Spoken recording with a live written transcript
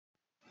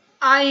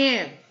I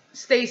am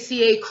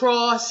Stacey A.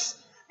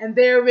 Cross, and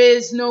there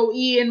is no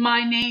E in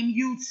my name.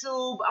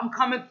 YouTube, I'm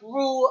coming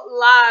through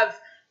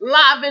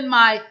live in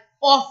my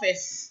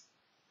office.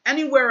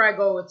 Anywhere I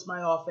go, it's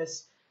my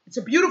office. It's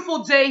a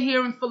beautiful day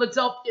here in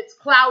Philadelphia. It's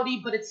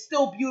cloudy, but it's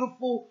still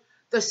beautiful.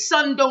 The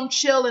sun don't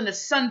chill and the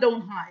sun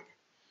don't hide.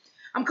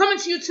 I'm coming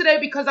to you today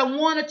because I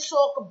want to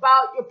talk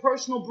about your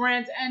personal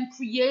brand and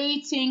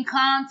creating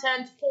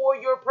content for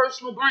your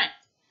personal brand.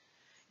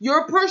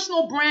 Your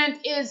personal brand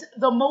is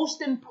the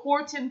most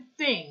important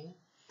thing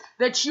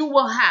that you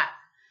will have.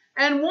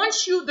 And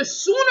the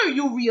sooner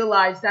you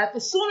realize that, the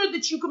sooner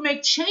that you can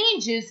make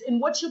changes in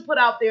what you put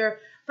out there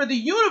for the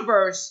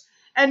universe,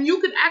 and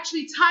you can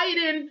actually tie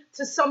it in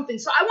to something.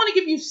 So I want to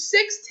give you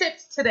 6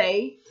 tips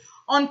today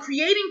on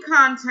creating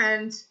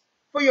content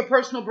for your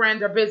personal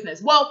brand or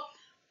business. Well,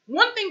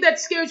 one thing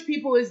that scares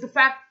people is the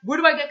fact, where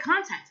do I get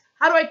content?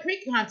 How do I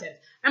create content?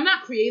 I'm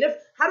not creative.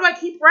 How do I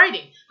keep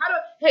writing?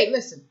 Hey,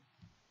 listen.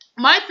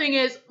 My thing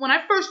is, when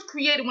I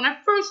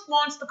first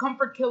launched the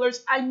Comfort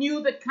Killers, I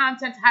knew that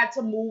content had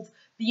to move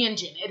the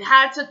engine. It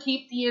had to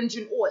keep the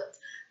engine oiled.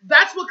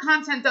 That's what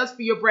content does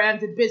for your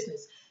brand and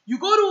business. You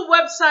go to a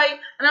website,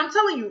 and I'm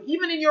telling you,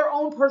 even in your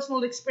own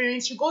personal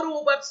experience, you go to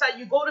a website,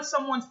 you go to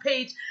someone's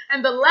page,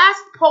 and the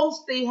last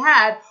post they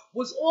had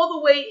was all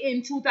the way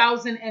in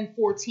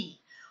 2014.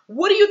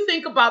 What do you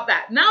think about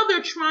that? Now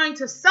they're trying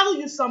to sell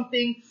you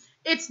something.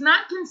 It's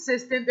not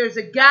consistent. There's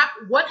a gap.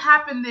 What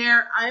happened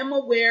there? I am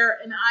aware,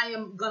 and I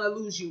am going to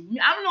lose you.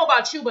 I don't know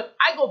about you, but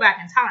I go back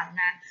in time,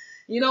 man.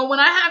 You know, when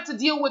I have to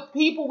deal with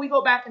people, we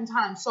go back in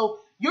time. So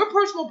your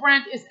personal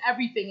brand is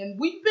everything, and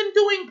we've been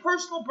doing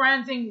personal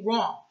branding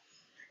wrong.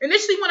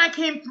 Initially, when I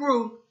came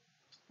through,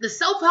 the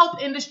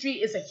self-help industry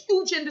is a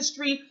huge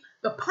industry.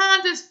 The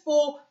pond is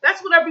full.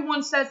 That's what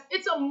everyone says.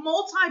 It's a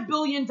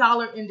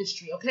multi-billion-dollar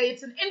industry, okay?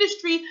 It's an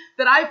industry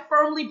that I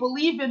firmly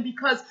believe in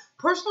because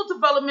personal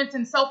development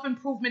and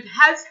self-improvement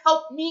has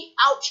helped me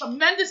out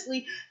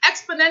tremendously,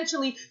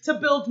 exponentially to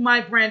build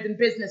my brand and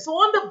business. So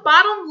on the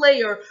bottom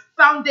layer,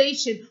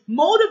 foundation,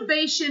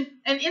 motivation,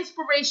 and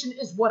inspiration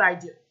is what I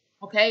do.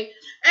 Okay.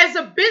 As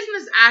a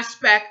business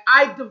aspect,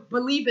 I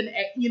believe in,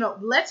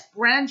 let's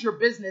brand your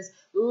business.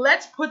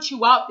 Let's put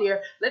you out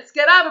there. Let's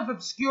get out of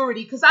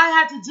obscurity because I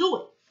had to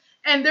do it.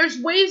 And there's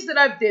ways that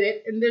I've did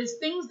it, and there's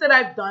things that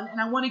I've done, and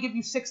I want to give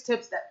you 6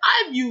 tips that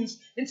I've used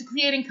into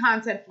creating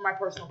content for my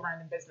personal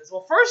brand and business.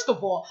 Well, first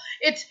of all,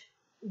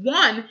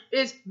 one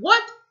is,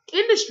 what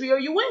industry are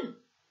you in?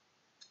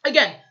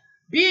 Again,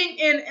 being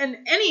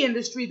in any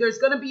industry, there's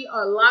going to be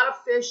a lot of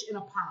fish in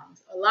a pond,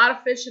 a lot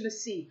of fish in the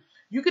sea.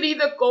 You could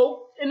either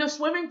go in a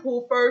swimming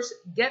pool first,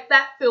 get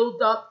that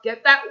filled up,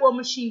 get that oil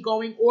machine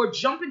going, or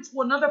jump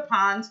into another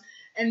pond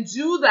and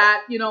do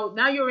that.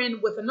 Now you're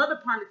in with another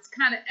pond. It's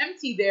kind of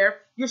empty there.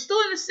 You're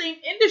still in the same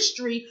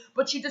industry,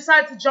 but you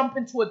decide to jump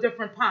into a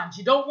different pond.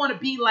 You don't want to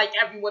be like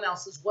everyone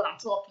else is what I'm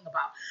talking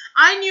about.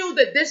 I knew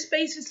that this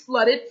space is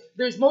flooded.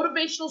 There's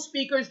motivational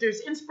speakers.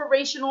 There's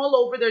inspiration all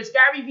over. There's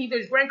Gary Vee.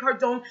 There's Grant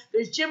Cardone.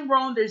 There's Jim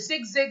Rohn. There's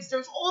Zig Ziglar.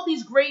 There's all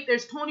these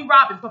there's Tony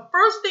Robbins. The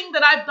first thing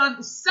that I've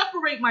done is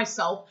separate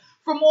myself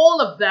from all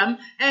of them,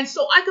 and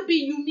so I could be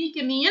unique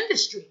in the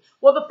industry.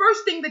 Well, the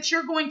first thing that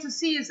you're going to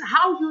see is,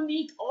 how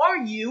unique are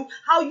you?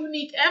 How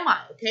unique am I?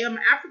 Okay, I'm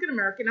African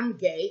American. I'm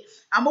gay.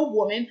 I'm a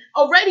woman.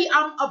 Already,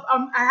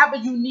 I have a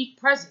unique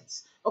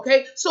presence.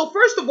 Okay, so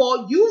first of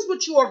all, use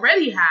what you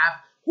already have,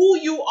 who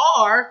you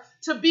are,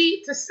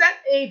 to set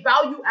a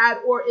value add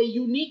or a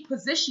unique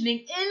positioning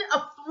in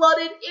a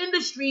flooded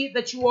industry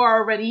that you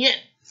are already in.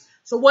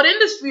 So what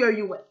industry are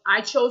you in?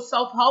 I chose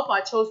self-help.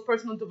 I chose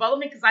personal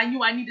development because I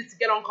knew I needed to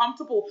get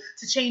uncomfortable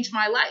to change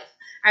my life.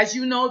 As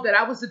you know, that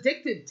I was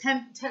addicted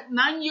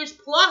 9 years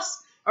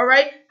plus, all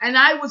right? And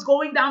I was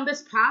going down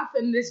this path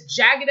and this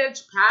jagged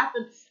edge path,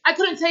 and I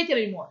couldn't take it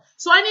anymore.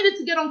 So I needed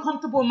to get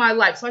uncomfortable in my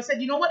life. So I said,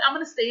 you know what? I'm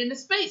going to stay in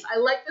this space. I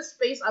like this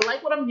space. I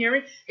like what I'm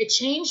hearing. It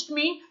changed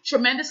me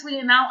tremendously,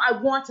 and now I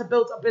want to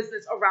build a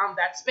business around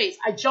that space.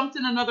 I jumped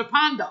in another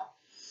pond, though.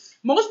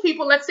 Most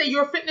people, let's say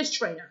you're a fitness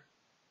trainer.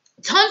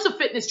 Tons of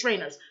fitness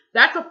trainers.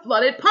 That's a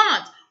flooded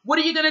pond. What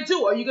are you going to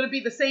do? Are you going to be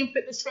the same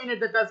fitness trainer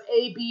that does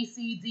A, B,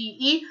 C, D,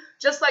 E,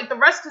 just like the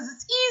rest? Because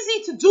it's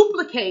easy to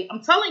duplicate.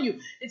 I'm telling you,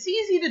 it's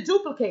easy to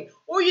duplicate.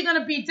 Or you're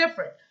going to be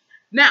different.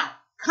 Now,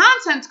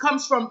 content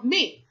comes from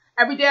me.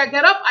 Every day I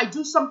get up, I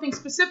do something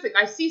specific.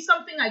 I see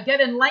something, I get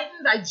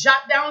enlightened, I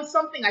jot down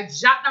something, I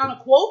jot down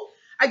a quote.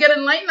 I get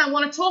enlightened, I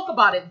want to talk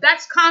about it.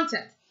 That's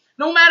content.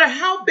 No matter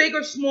how big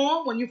or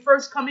small, when you're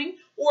first coming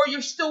or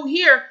you're still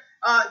here,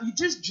 you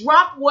just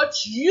drop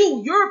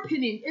your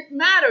opinion. It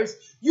matters.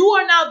 You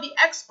are now the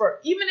expert,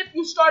 even if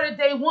you started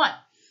day one.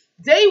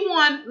 Day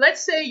one,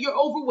 let's say you're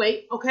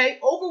overweight, okay?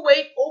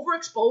 Overweight,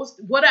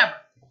 overexposed, whatever.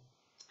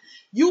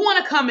 You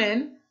want to come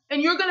in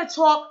and you're going to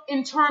talk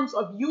in terms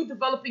of you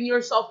developing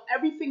yourself,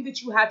 everything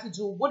that you had to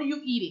do. What are you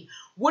eating?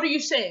 What are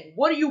you saying?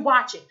 What are you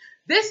watching?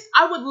 This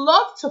I would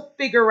love to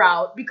figure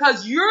out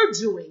because you're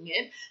doing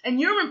it and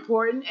you're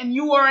important and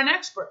you are an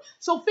expert.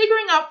 So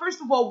figuring out,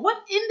 first of all, what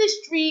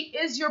industry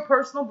is your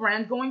personal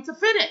brand going to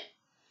fit in?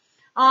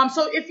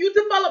 So if you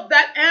develop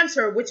that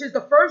answer, which is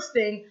the first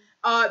thing,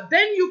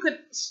 then you could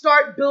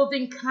start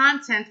building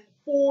content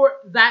for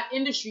that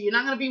industry. You're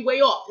not going to be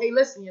way off. Hey,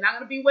 listen, you're not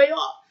going to be way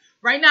off.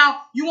 Right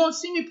now, you won't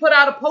see me put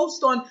out a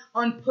post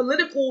on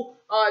political,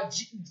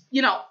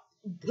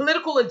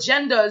 political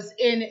agendas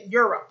in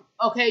Europe.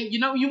 Okay,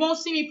 you won't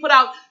see me put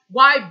out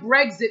why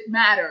Brexit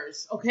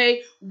matters.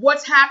 Okay,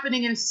 what's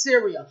happening in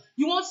Syria.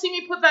 You won't see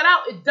me put that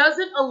out. It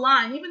doesn't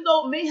align, even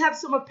though it may have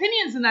some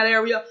opinions in that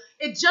area.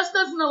 It just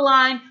doesn't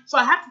align. So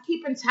I have to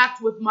keep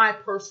intact with my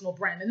personal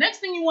brand. The next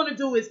thing you want to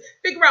do is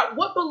figure out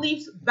what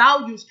beliefs,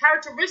 values,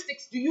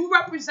 characteristics do you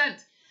represent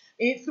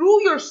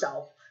through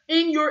yourself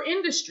in your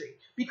industry,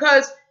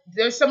 because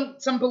there's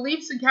some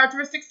beliefs and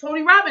characteristics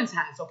Tony Robbins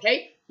has.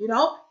 Okay.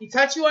 He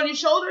touches you on your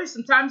shoulder.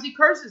 Sometimes he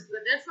curses.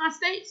 That's not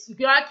Stace.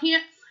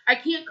 I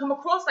can't come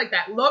across like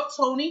that. Love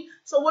Tony.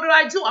 So what did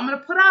I do? I'm going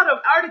to put out an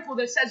article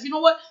that says, you know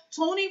what?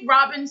 Tony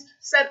Robbins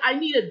said I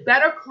needed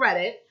better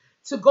credit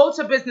to go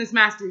to Business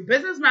Mastery.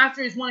 Business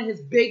Mastery is one of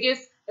his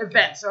biggest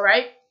events. All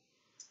right.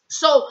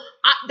 So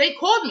they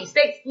called me.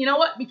 Stace, you know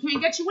what? We can't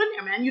get you in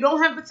there, man. You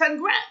don't have the 10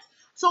 grand.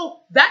 So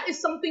that is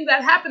something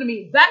that happened to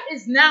me. That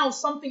is now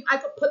something I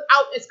could put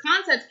out as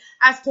content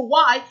as to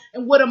why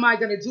and what am I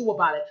going to do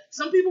about it.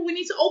 Some people, we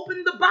need to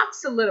open the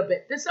box a little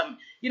bit. There's some,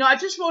 I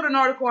just wrote an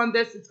article on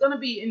this. It's going to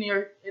be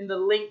in the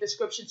link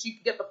description so you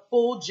can get the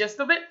full gist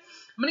of it.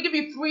 I'm going to give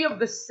you 3 of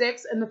the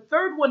 6. And the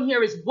third one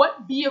here is what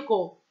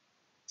vehicle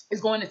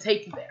is going to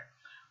take you there.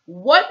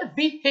 What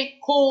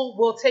vehicle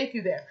will take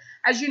you there?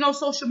 As you know,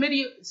 social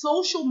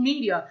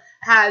media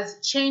has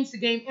changed the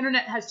game.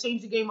 Internet has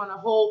changed the game on a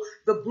whole.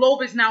 The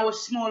globe is now a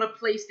smaller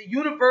place. The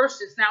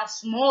universe is now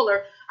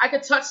smaller. I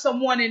could touch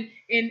someone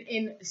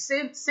in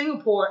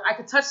Singapore. I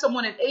could touch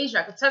someone in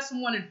Asia. I could touch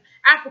someone in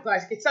Africa. I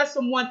could touch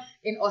someone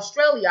in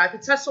Australia. I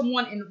could touch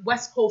someone in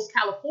West Coast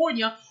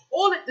California,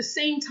 all at the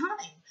same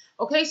time.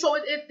 Okay, so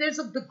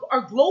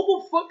our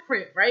global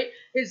footprint, right,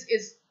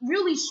 is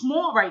really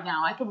small right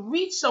now. I can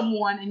reach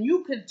someone, and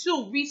you could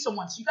too reach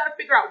someone. So you got to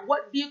figure out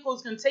what vehicle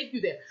is going to take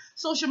you there.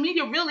 Social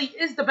media really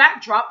is the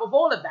backdrop of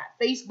all of that.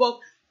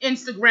 Facebook,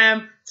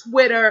 Instagram,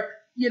 Twitter,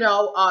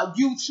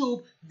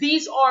 YouTube.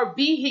 These are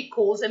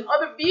vehicles, and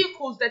other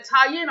vehicles that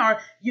tie in are,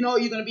 you're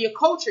going to be a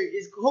coach.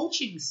 Is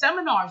coaching,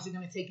 seminars are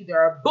going to take you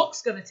there. Are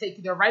books going to take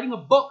you there? Writing a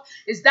book,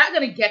 is that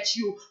going to get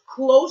you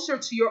closer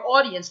to your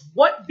audience?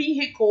 What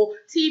vehicle,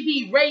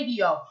 TV,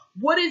 radio,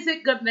 what is it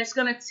that's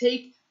going to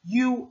take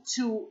you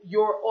to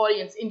your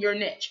audience in your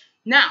niche?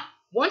 Now,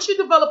 once you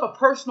develop a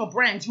personal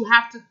brand, you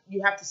have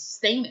to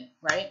sustain it,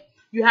 right?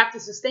 You have to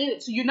sustain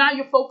it. So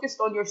you're focused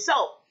on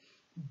yourself.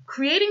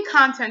 Creating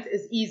content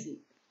is easy.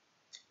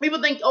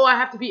 People think, oh, I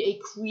have to be a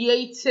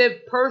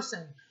creative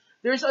person.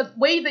 There's a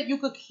way that you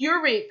could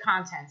curate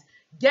content,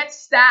 get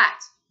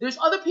stats. There's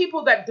other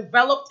people that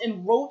developed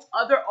and wrote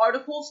other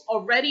articles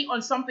already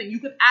on something. You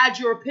could add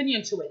your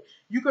opinion to it.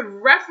 You could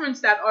reference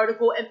that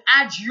article and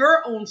add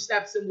your own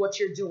steps in what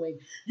you're doing.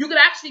 You could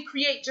actually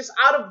create just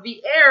out of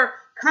the air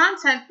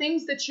content,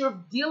 things that you're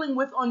dealing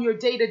with on your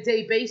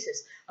day-to-day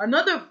basis.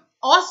 Another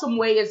awesome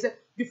way is that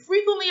you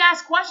frequently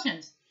ask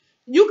questions.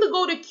 You could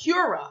go to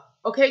Quora,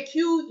 okay,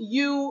 Quora,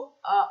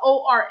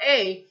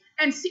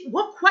 and see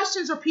what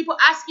questions are people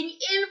asking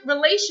in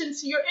relation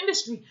to your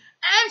industry.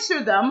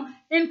 Answer them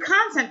in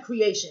content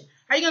creation.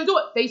 How are you going to do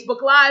it?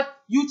 Facebook Live,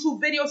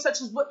 YouTube videos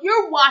such as what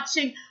you're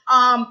watching.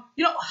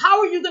 How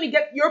are you going to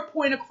get your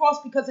point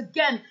across? Because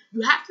again,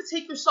 you have to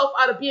take yourself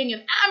out of being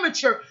an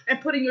amateur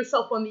and putting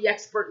yourself on the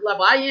expert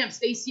level. I am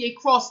Stacey A.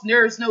 Cross.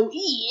 There's no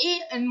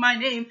E in my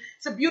name.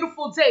 It's a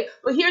beautiful day.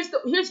 But here's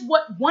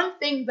one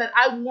thing that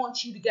I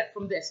want you to get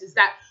from this is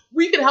that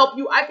we can help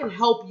you. I can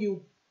help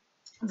you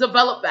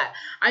develop that.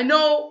 I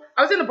know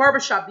I was in a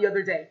barbershop the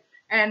other day,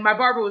 and my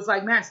barber was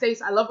like, man,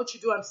 Stace, I love what you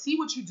do. I see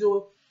what you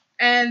do.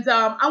 And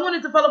I want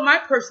to develop my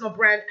personal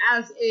brand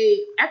as a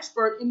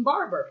expert in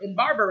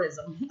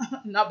barbarism,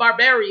 not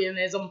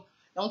barbarianism.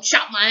 Don't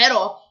chop my head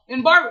off.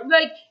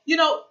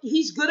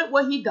 He's good at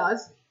what he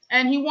does,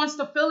 and he wants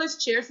to fill his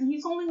chairs, and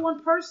he's only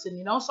one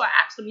person, So I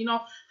asked him,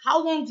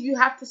 how long do you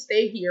have to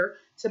stay here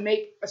to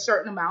make a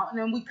certain amount? And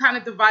then we kind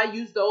of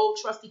use the old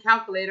trusty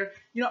calculator.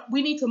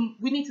 We need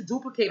to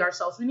duplicate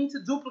ourselves. We need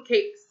to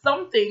duplicate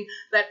something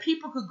that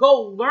people could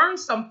go learn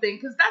something,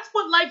 because that's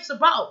what life's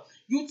about.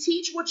 You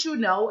teach what you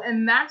know,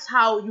 and that's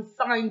how you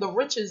find the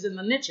riches in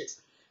the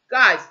niches.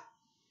 Guys,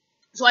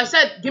 so I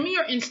said, give me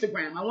your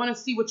Instagram. I want to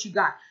see what you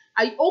got.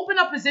 I open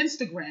up his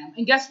Instagram,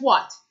 and guess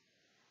what?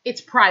 It's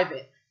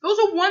private. Those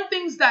are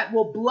things that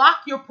will block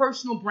your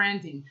personal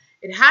branding.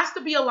 It has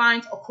to be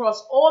aligned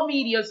across all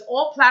medias,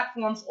 all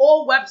platforms,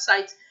 all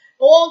websites,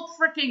 all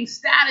freaking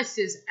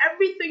statuses.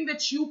 Everything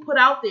that you put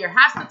out there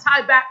has to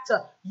tie back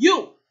to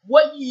you,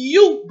 what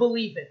you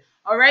believe in.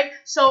 All right.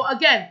 So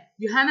again,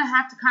 you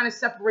have to kind of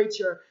separate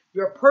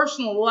your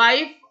personal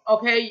life,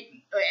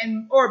 okay,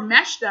 or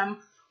mesh them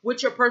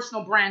with your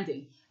personal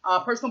branding.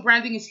 Personal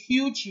branding is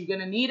huge. You're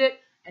gonna need it,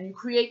 and you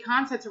create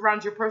content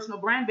around your personal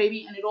brand,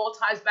 baby, and it all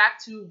ties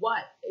back to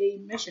what? A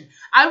mission.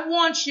 I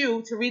want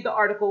you to read the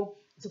article.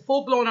 It's a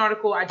full-blown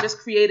article. I just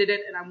created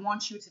it, and I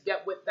want you to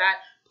get with that.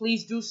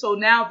 Please do so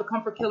now.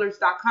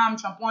 thecomfortkillers.com.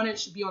 Jump on it. It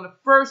should be on the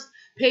first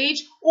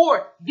page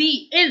or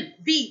in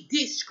the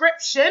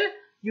description.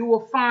 You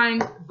will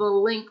find the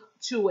link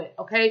to it,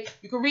 okay?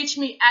 You can reach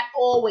me at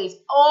always,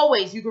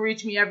 you can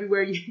reach me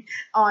everywhere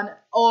on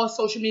all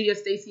social media,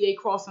 Stacey A.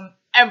 Cross on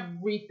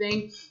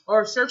everything,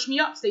 or search me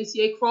up,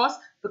 Stacey A. Cross,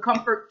 The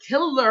Comfort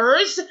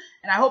Killers.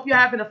 And I hope you're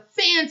having a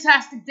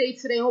fantastic day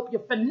today. Hope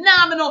you're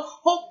phenomenal.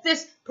 Hope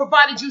this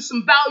provided you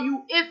some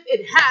value. If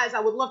it has, I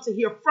would love to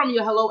hear from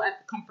you. Hello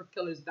at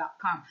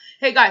thecomfortkillers.com.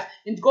 Hey guys,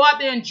 and go out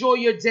there and enjoy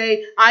your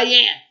day. I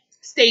am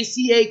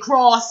Stacey A.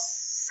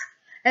 Cross,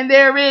 and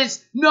there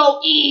is no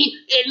E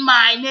in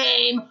my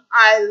name.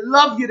 I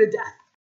love you to death.